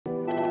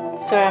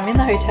So I'm in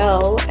the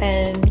hotel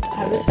and I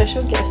have a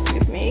special guest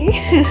with me.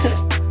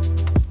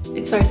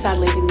 It's so sad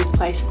leaving this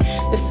place.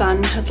 The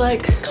sun has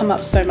like come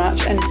up so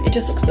much and it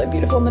just looks so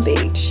beautiful on the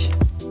beach.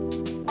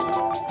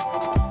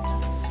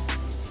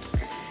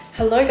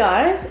 Hello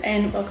guys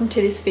and welcome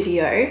to this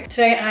video.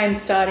 Today I'm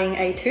starting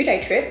a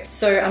 2-day trip.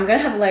 So I'm gonna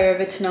have a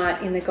layover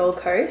tonight in the Gold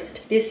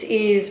Coast. This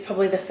is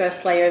probably the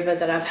first layover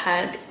that I've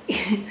had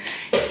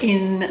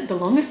in the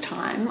longest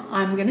time.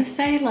 I'm gonna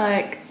say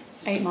like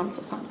 8 months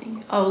or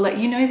something. I'll let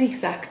you know the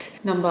exact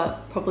number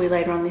probably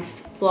later on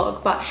this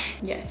vlog, but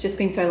yeah, it's just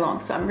been so long.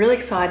 So I'm really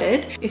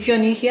excited. If you're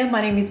new here,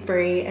 my name is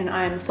Bree and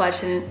I'm a flight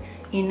attendant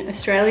in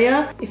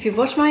Australia. If you've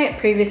watched my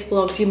previous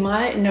vlogs, you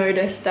might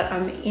notice that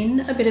I'm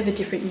in a bit of a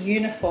different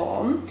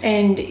uniform.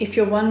 And if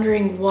you're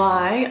wondering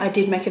why, I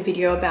did make a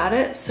video about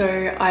it.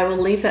 So I will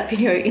leave that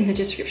video in the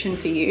description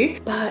for you.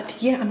 But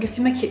yeah, I'm just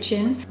in my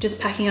kitchen, just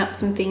packing up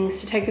some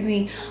things to take with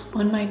me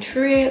on my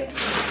trip.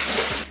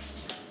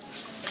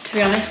 To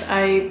be honest,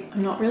 I'm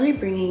not really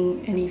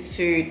bringing any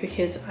food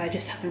because I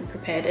just haven't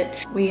prepared it.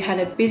 We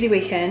had a busy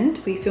weekend.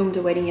 We filmed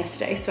a wedding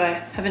yesterday, so I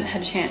haven't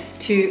had a chance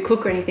to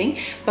cook or anything,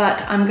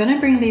 but I'm gonna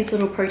bring these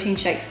little protein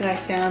shakes that I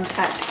found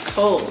at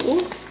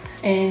Coles,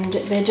 and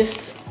they're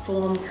just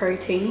full-on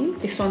protein.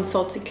 This one's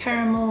salted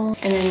caramel,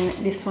 and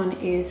then this one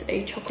is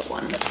a chocolate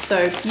one.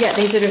 So yeah,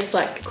 these are just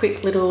like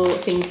quick little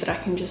things that I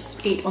can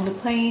just eat on the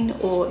plane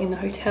or in the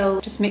hotel.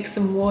 Just mix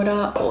some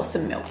water or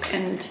some milk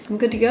and I'm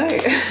good to go.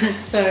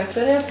 So I'm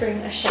gonna bring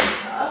a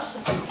shaker.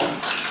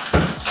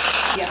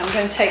 Yeah, I'm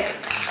gonna take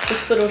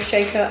this little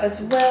shaker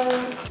as well.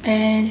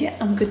 And yeah,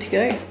 I'm good to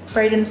go.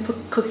 Brayden's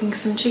cooking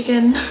some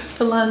chicken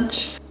for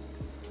lunch.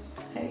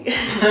 Hey.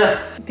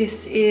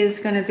 This is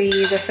gonna be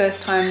the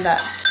first time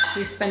that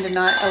we spend a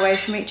night away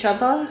from each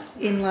other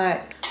in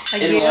like a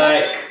year.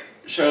 Like,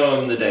 show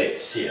them the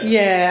dates here.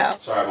 Yeah.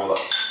 Sorry, I'm all up.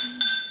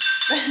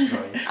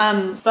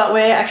 But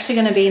we're actually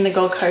going to be in the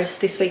Gold Coast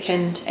this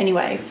weekend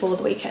anyway for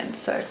the weekend,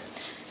 so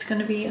it's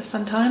going to be a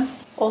fun time.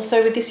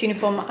 Also with this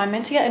uniform, I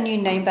meant to get a new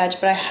name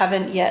badge, but I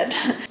haven't yet.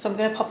 So I'm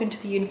going to pop into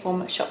the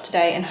uniform shop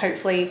today and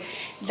hopefully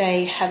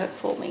they have it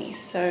for me.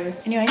 So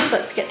anyways,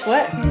 let's get to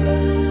work.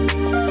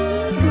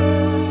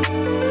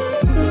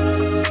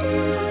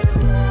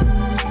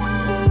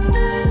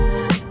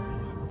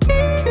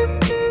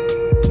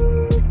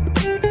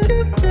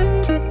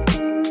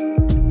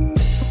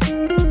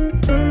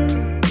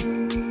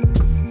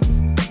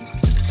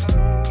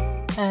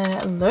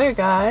 Hello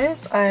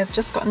guys, I've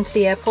just gotten to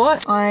the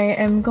airport. I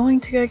am going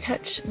to go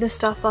catch the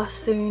staff bus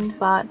soon,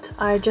 but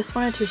I just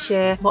wanted to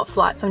share what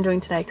flights I'm doing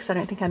today because I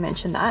don't think I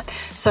mentioned that.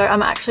 So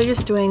I'm actually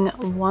just doing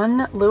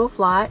one little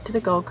flight to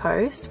the Gold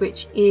Coast,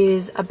 which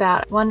is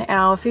about 1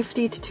 hour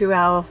 50 to 2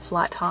 hour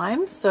flight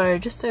time. So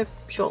just a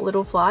short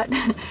little flight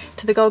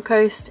to the Gold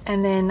Coast,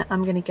 and then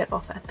I'm gonna get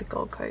off at the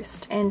Gold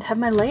Coast and have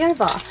my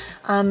layover.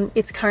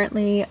 It's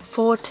currently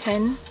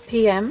 4:10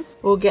 p.m.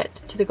 We'll get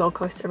to the Gold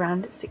Coast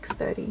around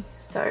 6:30.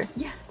 So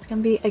yeah, it's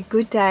gonna be a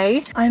good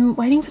day. I'm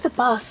waiting for the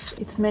bus.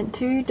 It's meant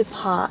to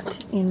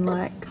depart in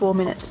like 4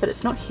 minutes, but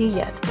it's not here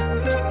yet.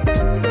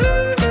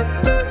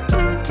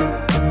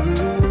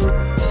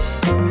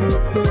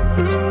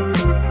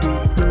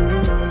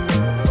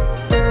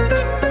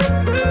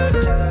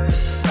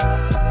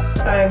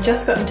 I've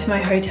just gotten to my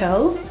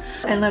hotel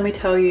and let me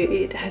tell you,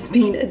 it has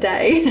been a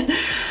day.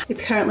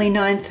 It's currently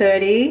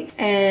 9:30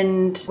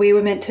 and we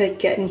were meant to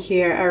get in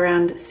here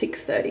around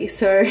 6:30,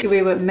 so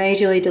we were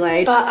majorly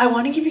delayed. But I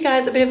want to give you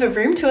guys a bit of a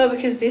room tour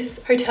because this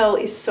hotel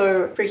is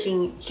so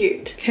freaking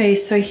cute. Okay,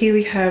 so here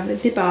we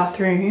have the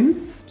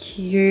bathroom.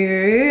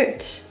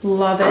 Cute,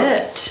 love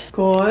it,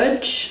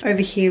 gorge.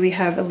 Over here we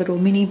have a little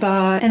mini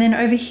bar, and then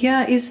over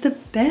here is the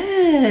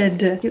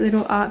bed. Cute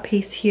little art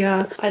piece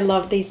here. I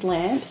love these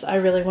lamps. I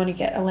really want to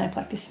get a lamp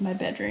like this in my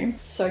bedroom.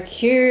 So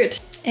cute.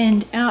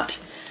 And out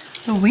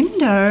the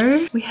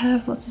window we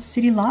have lots of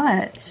city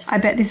lights. I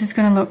bet this is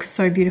going to look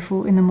so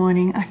beautiful in the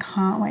morning. I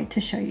can't wait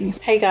to show you.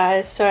 Hey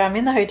guys, so I'm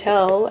in the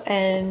hotel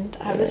and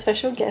I have a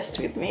special guest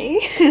with me.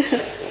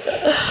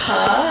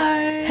 Hi.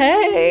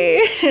 Hey.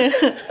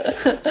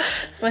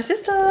 It's my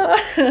sister.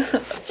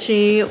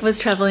 She was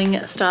traveling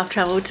staff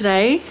travel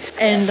today,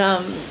 and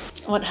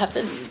what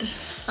happened?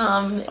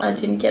 I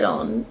didn't get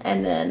on,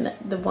 and then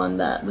the one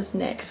that was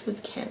next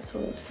was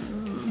cancelled.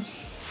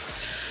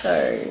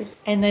 So,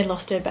 and they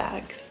lost their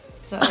bags.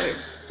 So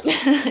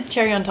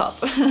cherry on top.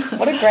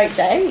 What a great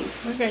day.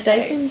 What a great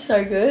Today's day. been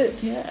so good.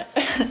 Yeah.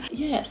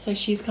 Yeah, so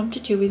she's come to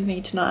chill with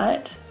me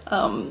tonight.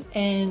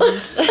 And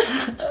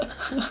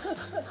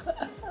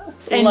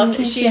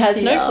Lucky she she's has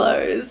here. no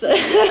clothes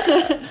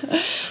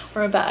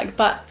or a bag,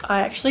 but I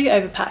actually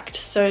overpacked,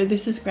 so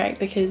this is great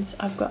because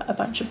I've got a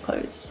bunch of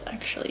clothes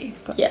actually.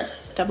 Got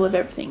Yes. double of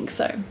everything,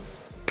 so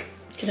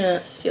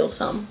Gonna steal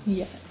some.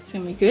 yeah, it's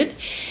gonna be good.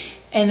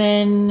 And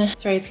then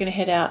Saray's gonna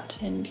head out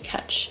and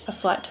catch a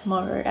flight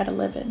tomorrow at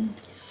 11.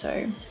 So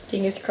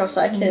Fingers crossed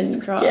I can fingers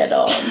crossed. get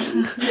on.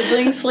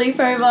 Sibling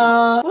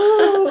sleepover.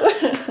 Woo.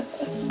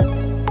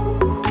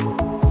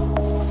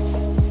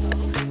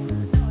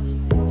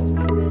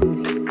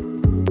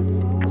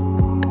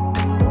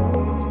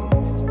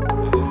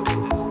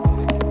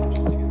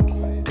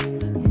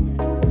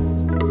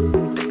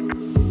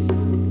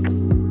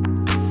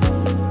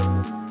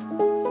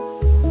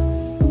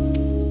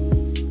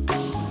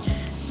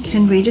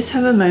 me just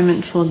have a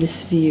moment for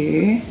this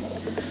view.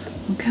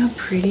 Look how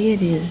pretty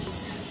it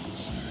is.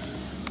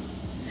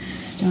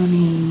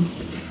 Stunning.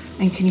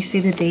 And can you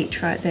see the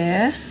beach right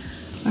there?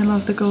 I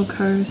love the Gold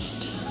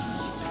Coast.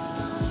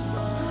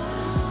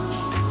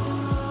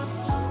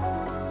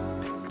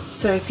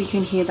 So if you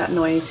can hear that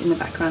noise in the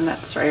background,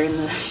 that's Raya in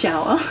the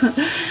shower.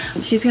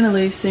 She's gonna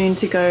leave soon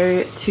to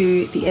go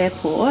to the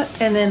airport,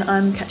 and then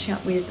I'm catching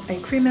up with a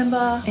crew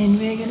member and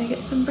we're gonna get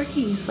some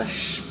brekkie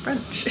slash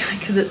brunch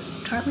because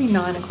it's currently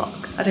 9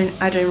 o'clock. I don't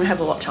even have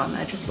a watch on.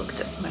 I just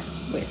looked at my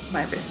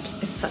wrist.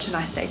 It's such a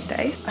nice day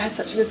today. I had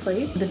such a good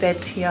sleep. The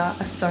beds here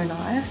are so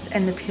nice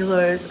and the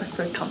pillows are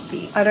so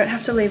comfy. I don't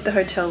have to leave the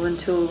hotel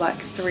until like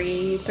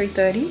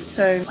 3:30,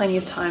 so plenty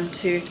of time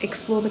to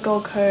explore the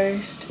Gold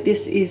Coast.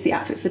 This is the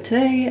outfit for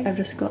today. I've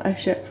just got a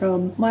shirt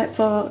from White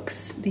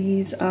Fox.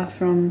 These are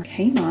from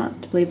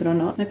Kmart, believe it or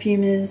not. My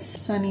Pumas,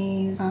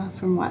 sunnies are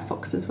from White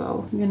Fox as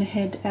well. I'm gonna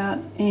head out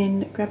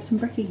and grab some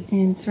brekkie,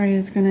 and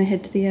Soraya's gonna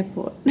head to the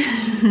airport.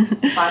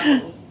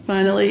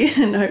 Finally,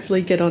 and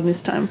hopefully get on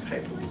this time.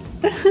 Hopefully.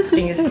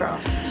 Fingers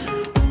crossed.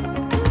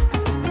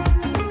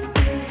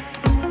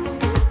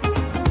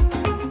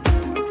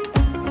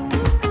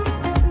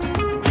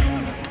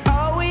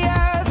 All we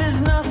have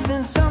is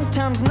nothing,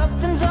 sometimes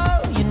nothing's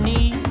all you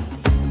need.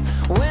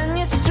 When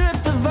you're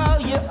stripped of all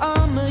your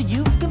armor,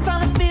 you can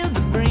finally feel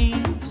the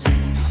breeze.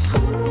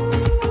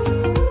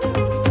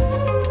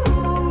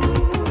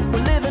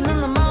 We're living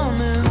in the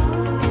moment.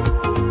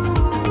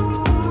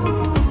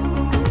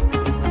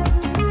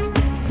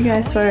 You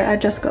guys, so I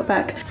just got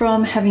back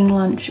from having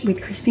lunch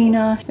with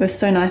Christina. It was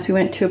so nice. We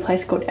went to a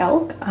place called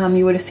Elk.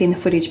 You would have seen the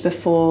footage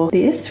before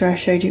this where I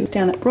showed you. It's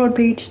down at Broad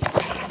Beach.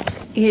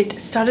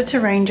 It started to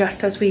rain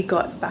just as we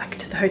got back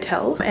to the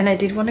hotel, and I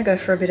did want to go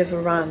for a bit of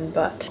a run,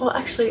 but well,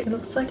 actually it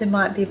looks like there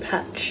might be a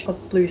patch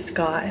of blue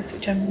skies,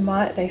 which I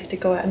might have to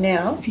go out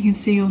now. If you can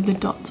see all the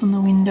dots on the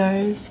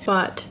windows,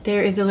 but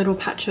there is a little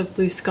patch of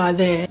blue sky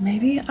there.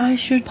 Maybe I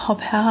should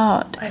pop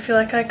out. I feel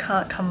like I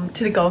can't come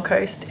to the Gold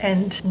Coast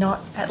and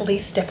not at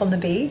least step on the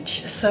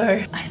beach,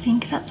 so I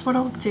think that's what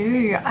I'll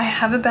do. I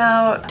have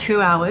about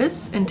 2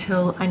 hours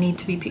until I need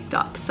to be picked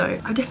up, so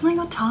I've definitely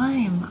got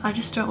time. I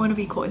just don't want to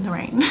be caught in the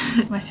rain.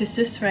 My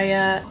sister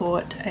Sreya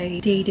caught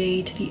a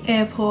DD to the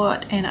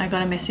airport, and I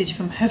got a message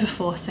from her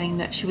before saying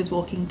that she was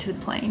walking to the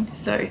plane.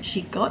 So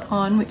she got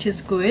on, which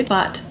is good,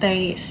 but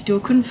they still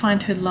couldn't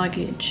find her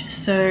luggage.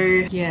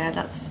 So yeah,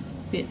 that's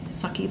a bit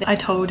sucky. I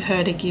told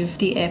her to give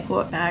the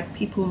airport bag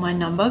people my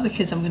number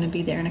because I'm going to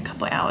be there in a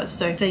couple of hours.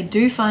 So if they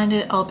do find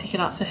it, I'll pick it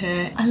up for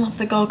her. I love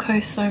the Gold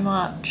Coast so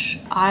much.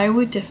 I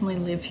would definitely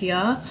live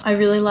here. I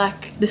really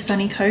like the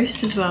sunny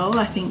coast as well.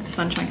 I think the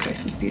Sunshine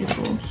Coast is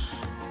beautiful.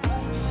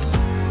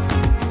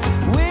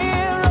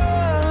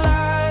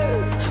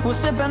 We're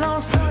sipping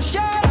on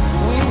sunshine.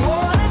 We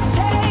wanna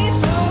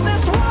taste all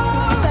this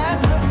world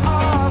as the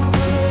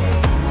offer.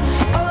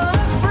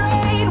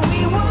 Unafraid,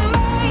 we were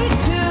made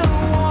to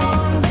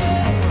wander.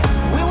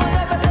 We will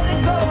never let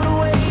it go to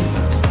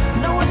waste.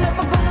 No, we're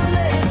never gonna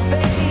let it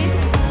fade.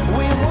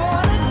 We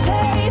wanna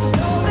taste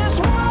all this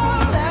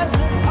world as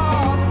the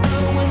offer.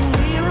 When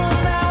we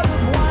run out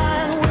of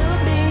wine,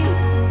 we'll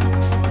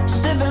be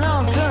sipping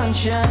on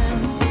sunshine.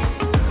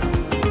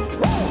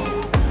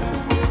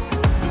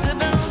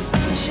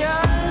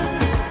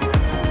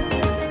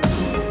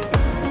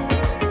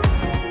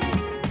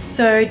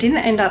 So didn't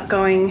end up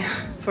going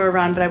for a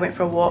run, but I went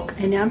for a walk,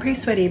 and now I'm pretty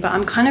sweaty, but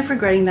I'm kind of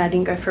regretting that I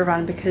didn't go for a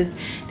run because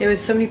there was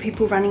so many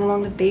people running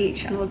along the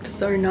beach and it looked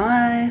so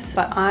nice.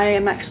 But I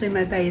am actually in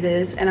my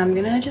bathers and I'm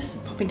gonna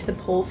just pop into the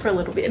pool for a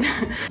little bit.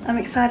 I'm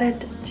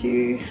excited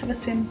to have a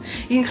swim.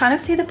 You can kind of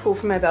see the pool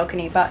from my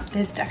balcony, but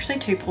there's actually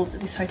 2 pools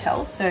at this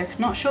hotel, so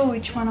not sure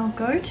which one I'll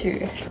go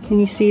to. Can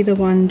you see the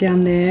one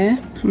down there?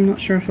 I'm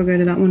not sure if I'll go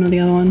to that one or the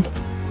other one.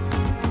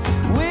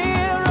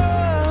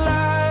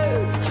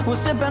 We're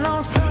sipping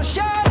on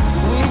sunshine.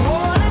 We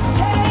wanna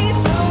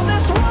taste all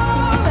this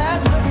world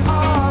as the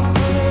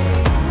offer.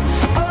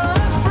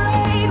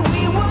 Unafraid,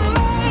 we were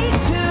made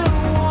to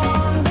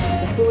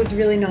wander. The pool was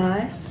really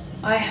nice.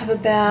 I have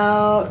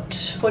about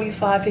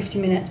 45-50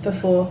 minutes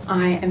before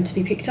I am to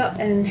be picked up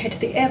and head to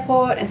the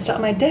airport and start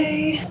my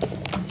day.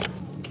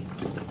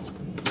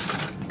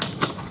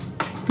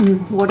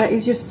 Water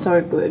is just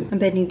so good. I'm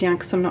bending down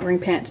because I'm not wearing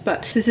pants,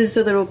 but this is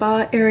the little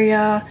bar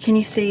area. Can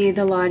you see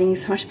the lighting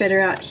is much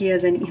better out here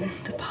than in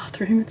the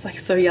bathroom? It's like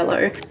so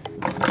yellow.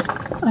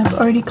 I've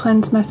already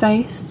cleansed my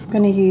face. I'm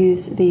gonna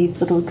use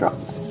these little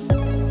drops.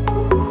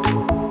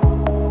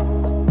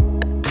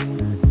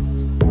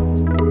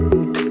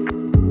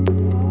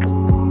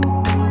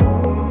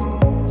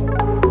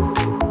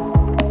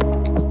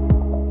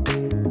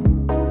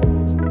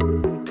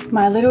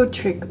 My little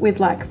trick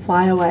with like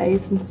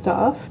flyaways and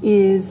stuff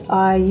is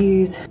I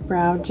use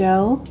brow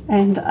gel,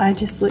 and I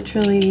just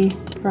literally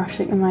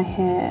brush it in my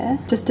hair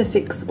just to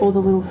fix all the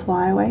little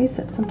flyaways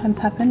that sometimes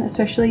happen,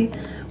 especially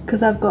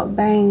because I've got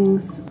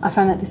bangs. I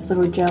found that this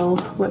little gel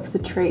works a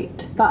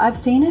treat. But I've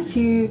seen a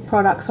few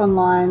products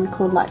online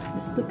called like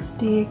the Slick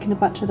Stick and a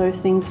bunch of those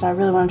things that I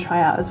really want to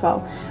try out as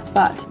well.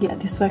 But yeah,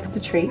 this works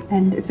a treat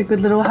and it's a good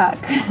little hack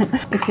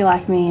if you're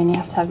like me and you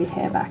have to have your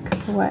hair back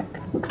for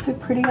work. Looks so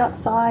pretty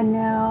outside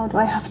now. Do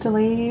I have to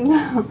leave?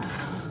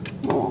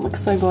 Oh, it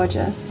looks so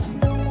gorgeous.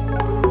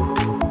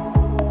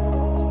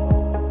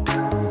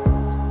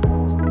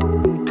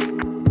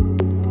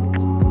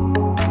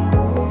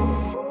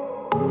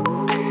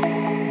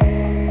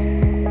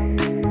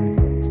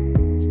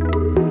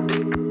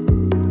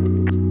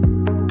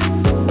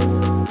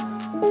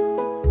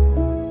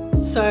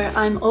 So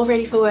I'm all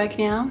ready for work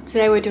now.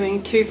 Today we're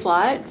doing 2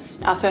 flights.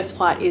 Our first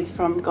flight is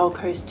from Gold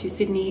Coast to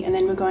Sydney and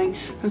then we're going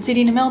from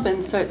Sydney to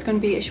Melbourne. So it's going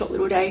to be a short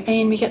little day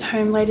and we get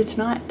home later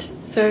tonight.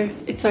 So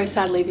it's so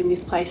sad leaving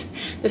this place.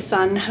 The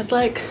sun has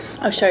like,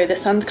 I'll show you, the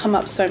sun's come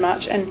up so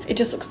much and it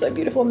just looks so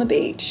beautiful on the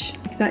beach.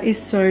 That is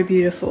so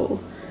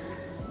beautiful.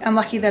 I'm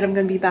lucky that I'm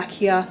going to be back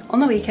here on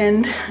the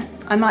weekend.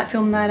 I might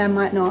film that, I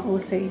might not,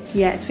 we'll see.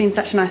 Yeah, it's been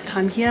such a nice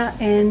time here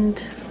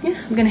and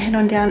yeah, I'm going to head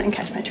on down and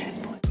catch my transport.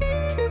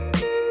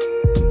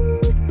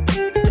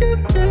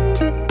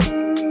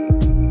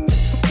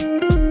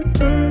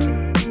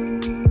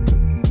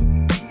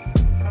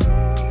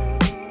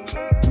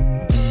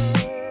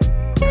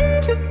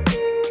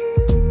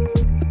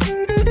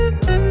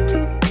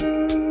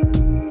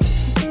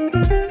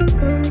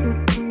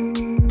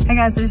 Hey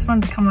guys, I just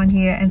wanted to come on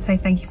here and say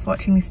thank you for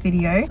watching this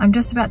video. I'm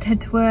just about to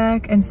head to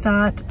work and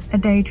start a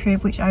day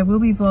trip, which I will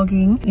be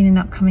vlogging in an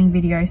upcoming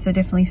video, so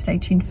definitely stay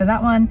tuned for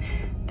that one.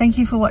 Thank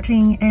you for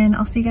watching and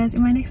I'll see you guys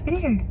in my next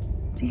video.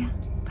 See ya.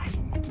 Bye.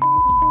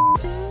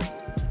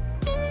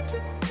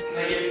 Can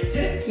I get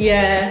tips?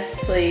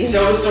 Yes, please.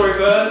 Tell the story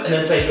first and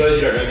then say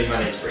first you don't know me,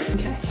 my name's Bree.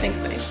 Okay,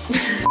 thanks babe.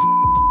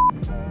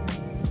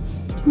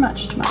 Too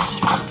much. I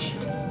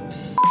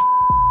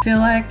feel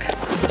like